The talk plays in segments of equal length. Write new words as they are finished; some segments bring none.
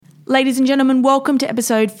Ladies and gentlemen, welcome to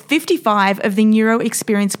episode 55 of the Neuro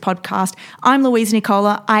Experience podcast. I'm Louise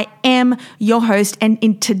Nicola. I am your host, and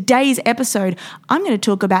in today's episode, I'm going to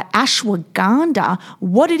talk about ashwagandha,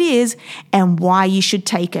 what it is, and why you should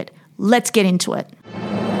take it. Let's get into it.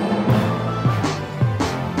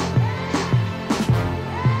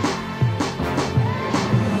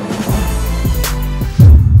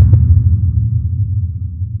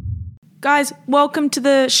 Guys, welcome to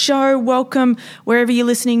the show. Welcome wherever you're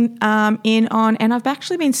listening in on. And I've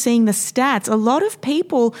actually been seeing the stats. A lot of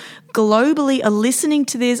people globally are listening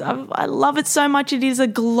to this. I love it so much. It is a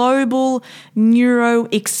global neuro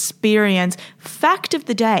experience. Fact of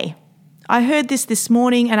the day. I heard this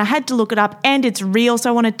morning and I had to look it up, and it's real, so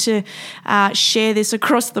I wanted to share this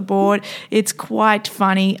across the board. It's quite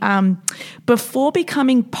funny. Before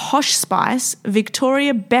becoming Posh Spice,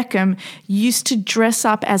 Victoria Beckham used to dress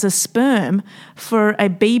up as a sperm for a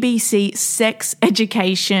BBC sex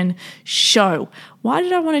education show. Why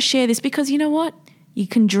did I want to share this? Because you know what? You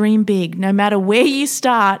can dream big. No matter where you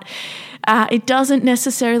start, it doesn't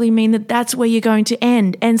necessarily mean that that's where you're going to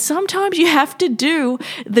end. And sometimes you have to do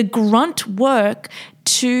the grunt work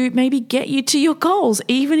to maybe get you to your goals,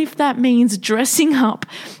 even if that means dressing up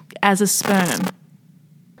as a sperm.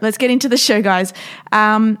 Let's get into the show, guys.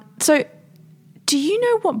 So do you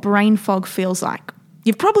know what brain fog feels like?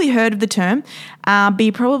 You've probably heard of the term, but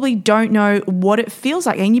you probably don't know what it feels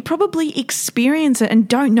like, and you probably experience it and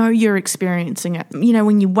don't know you're experiencing it. You know,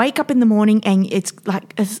 when you wake up in the morning and it's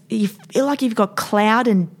like you feel like you've got cloud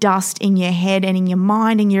and dust in your head and in your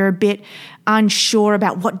mind, and you're a bit unsure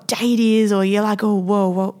about what day it is, or you're like, oh,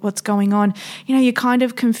 whoa, what's going on? You know, you're kind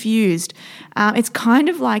of confused. It's kind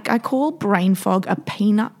of like, I call brain fog a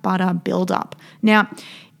peanut butter buildup. Now,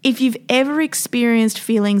 if you've ever experienced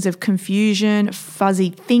feelings of confusion, fuzzy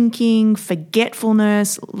thinking,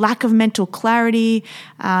 forgetfulness, lack of mental clarity,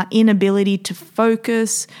 inability to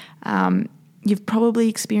focus, you've probably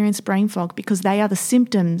experienced brain fog, because they are the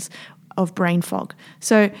symptoms of brain fog.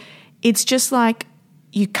 So it's just like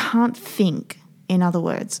you can't think, in other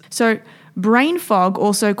words. So brain fog,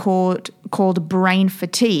 also called brain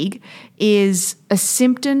fatigue, is a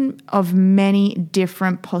symptom of many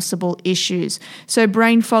different possible issues. So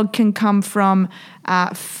brain fog can come from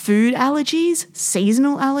food allergies,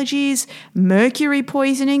 seasonal allergies, mercury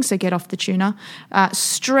poisoning, so get off the tuna,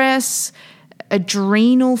 stress,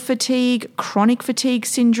 adrenal fatigue, chronic fatigue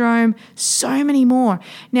syndrome, so many more.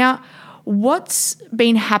 Now, what's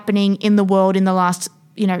been happening in the world in the last,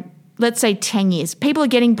 let's say 10 years. People are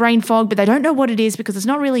getting brain fog, but they don't know what it is because it's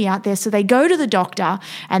not really out there. So they go to the doctor,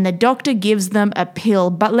 and the doctor gives them a pill.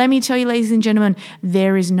 But let me tell you, ladies and gentlemen,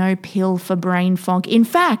 there is no pill for brain fog. In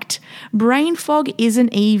fact, brain fog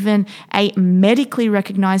isn't even a medically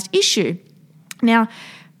recognized issue. Now,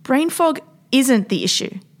 brain fog isn't the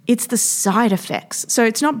issue. It's the side effects. So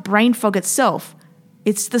it's not brain fog itself.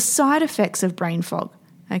 It's the side effects of brain fog.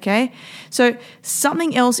 Okay? So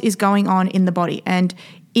something else is going on in the body, and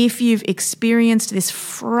if you've experienced this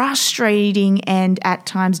frustrating and at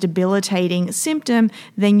times debilitating symptom,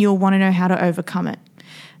 then you'll want to know how to overcome it.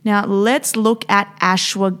 Now, let's look at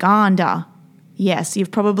ashwagandha. Yes,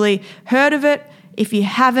 you've probably heard of it. If you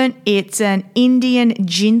haven't, it's an Indian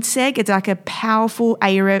ginseng. It's like a powerful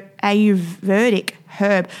Ayurvedic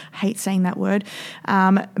herb. I hate saying that word.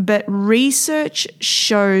 But research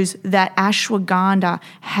shows that ashwagandha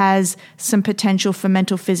has some potential for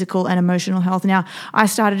mental, physical, and emotional health. Now, I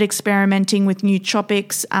started experimenting with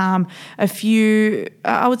nootropics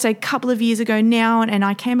a couple of years ago now, and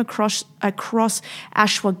I came across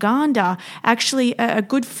ashwagandha. Actually, a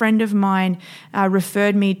good friend of mine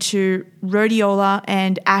referred me to rhodiola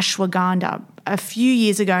and ashwagandha a few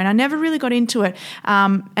years ago, and I never really got into it.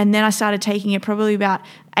 And then I started taking it probably about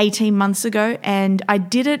 18 months ago, and I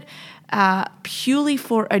did it purely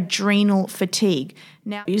for adrenal fatigue.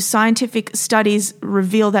 Now, scientific studies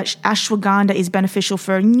reveal that ashwagandha is beneficial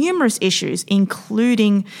for numerous issues,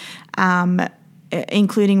 including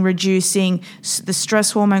reducing the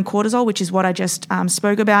stress hormone cortisol, which is what I just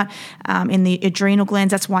spoke about in the adrenal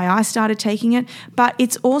glands. That's why I started taking it. But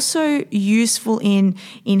it's also useful in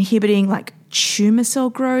inhibiting tumor cell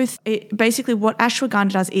growth. Basically, what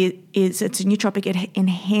ashwagandha does is it's a nootropic. It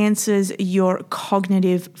enhances your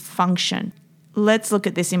cognitive function. Let's look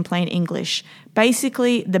at this in plain English.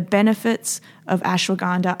 Basically, the benefits of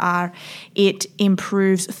ashwagandha are it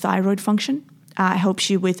improves thyroid function, helps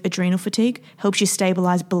you with adrenal fatigue, helps you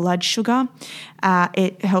stabilize blood sugar,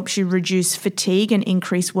 it helps you reduce fatigue and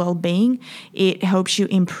increase well-being, it helps you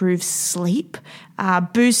improve sleep,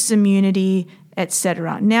 boosts immunity,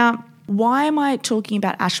 etc. Now, why am I talking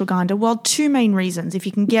about ashwagandha? Well, two main reasons. If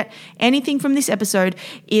you can get anything from this episode,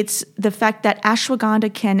 it's the fact that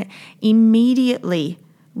ashwagandha can immediately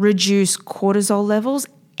reduce cortisol levels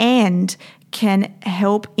and can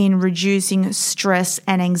help in reducing stress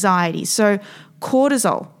and anxiety. So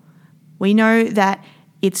cortisol, we know that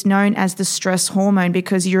it's known as the stress hormone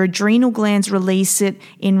because your adrenal glands release it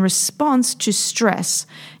in response to stress.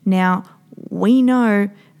 Now, we know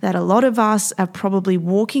that a lot of us are probably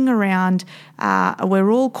walking around, we're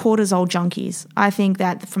all cortisol junkies. I think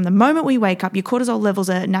that from the moment we wake up, your cortisol levels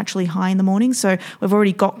are naturally high in the morning. So we've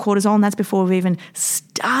already got cortisol, and that's before we've even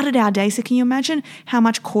started our day. So can you imagine how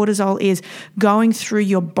much cortisol is going through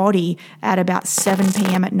your body at about 7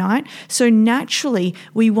 p.m. at night? So naturally,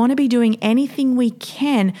 we want to be doing anything we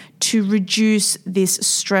can to reduce this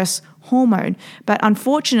stress hormone. But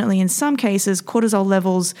unfortunately, in some cases, cortisol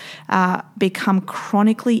levels become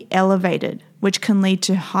chronically elevated, which can lead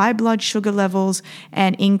to high blood sugar levels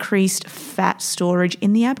and increased fat storage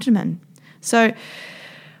in the abdomen. So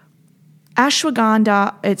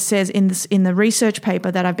ashwagandha, it says in the research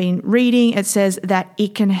paper that I've been reading, it says that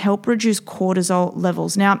it can help reduce cortisol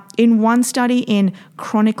levels. Now, in one study in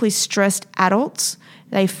chronically stressed adults,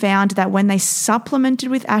 they found that when they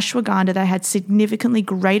supplemented with ashwagandha, they had significantly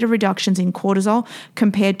greater reductions in cortisol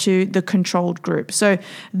compared to the controlled group. So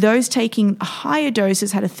those taking higher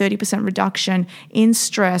doses had a 30% reduction in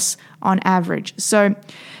stress on average. So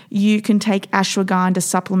you can take ashwagandha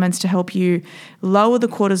supplements to help you lower the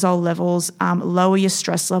cortisol levels, lower your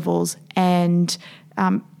stress levels, and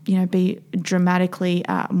be dramatically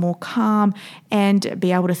more calm and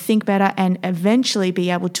be able to think better and eventually be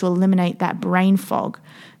able to eliminate that brain fog.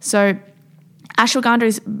 So ashwagandha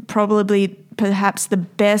is perhaps the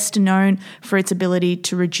best known for its ability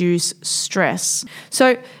to reduce stress.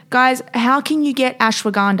 So guys, how can you get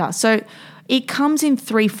ashwagandha? So it comes in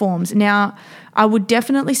 3 forms. Now, I would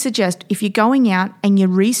definitely suggest if you're going out and you're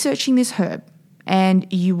researching this herb,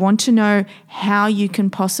 and you want to know how you can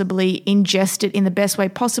possibly ingest it in the best way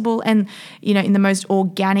possible and, in the most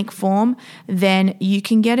organic form, then you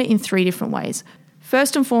can get it in 3 different ways.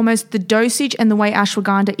 First and foremost, the dosage and the way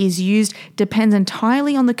ashwagandha is used depends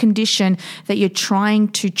entirely on the condition that you're trying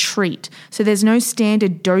to treat. So there's no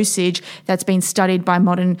standard dosage that's been studied by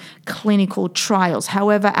modern clinical trials.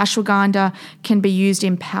 However, ashwagandha can be used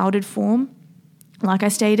in powdered form. Like I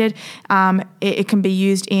stated, it can be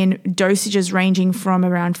used in dosages ranging from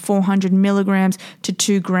around 400 milligrams to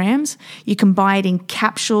 2 grams. You can buy it in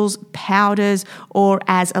capsules, powders, or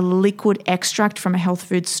as a liquid extract from a health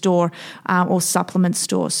food store or supplement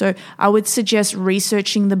store. So I would suggest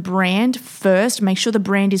researching the brand first, make sure the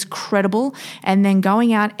brand is credible, and then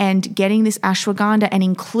going out and getting this ashwagandha and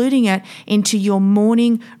including it into your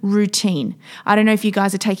morning routine. I don't know if you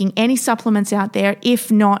guys are taking any supplements out there.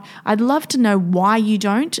 If not, I'd love to know why you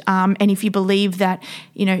don't, and if you believe that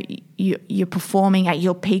you're performing at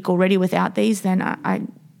your peak already without these, then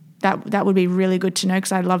that would be really good to know,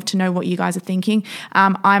 because I'd love to know what you guys are thinking.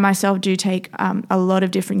 I myself do take a lot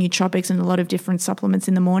of different nootropics and a lot of different supplements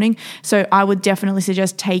in the morning, so I would definitely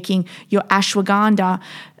suggest taking your ashwagandha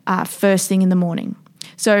first thing in the morning.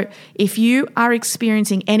 So if you are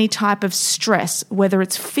experiencing any type of stress, whether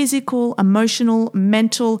it's physical, emotional,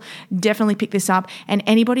 mental, definitely pick this up. And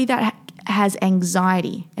anybody that has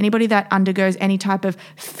anxiety, anybody that undergoes any type of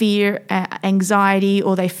fear, anxiety,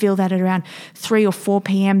 or they feel that at around 3 or 4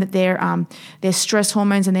 p.m. that their stress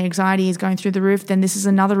hormones and their anxiety is going through the roof, then this is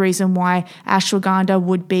another reason why ashwagandha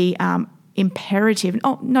would be imperative.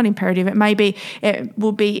 Oh, not imperative. It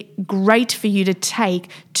will be great for you to take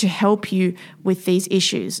to help you with these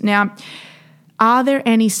issues. Now, are there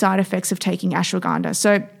any side effects of taking ashwagandha?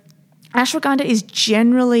 So ashwagandha is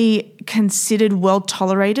generally considered well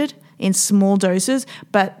tolerated in small doses,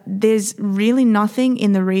 but there's really nothing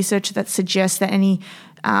in the research that suggests that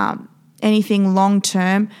anything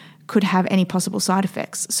long-term could have any possible side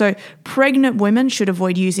effects. So pregnant women should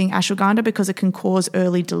avoid using ashwagandha because it can cause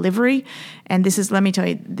early delivery. And this is, let me tell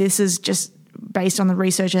you, this is just based on the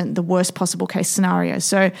research and the worst possible case scenario.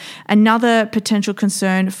 So another potential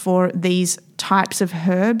concern for these types of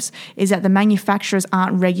herbs is that the manufacturers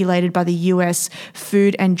aren't regulated by the US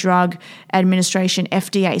Food and Drug Administration,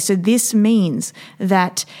 FDA. So this means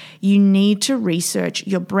that you need to research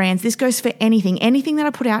your brands. This goes for anything that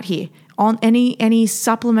I put out here. On any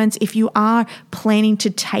supplements, if you are planning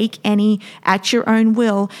to take any at your own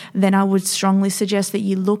will, then I would strongly suggest that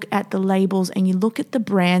you look at the labels and you look at the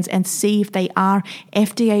brands and see if they are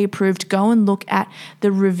FDA approved. Go and look at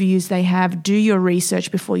the reviews they have. Do your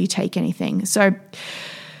research before you take anything. So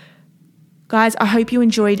Guys, I hope you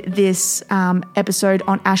enjoyed this episode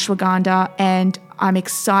on ashwagandha, and I'm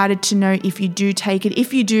excited to know if you do take it.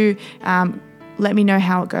 If you do, let me know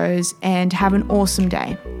how it goes, and have an awesome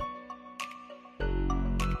day.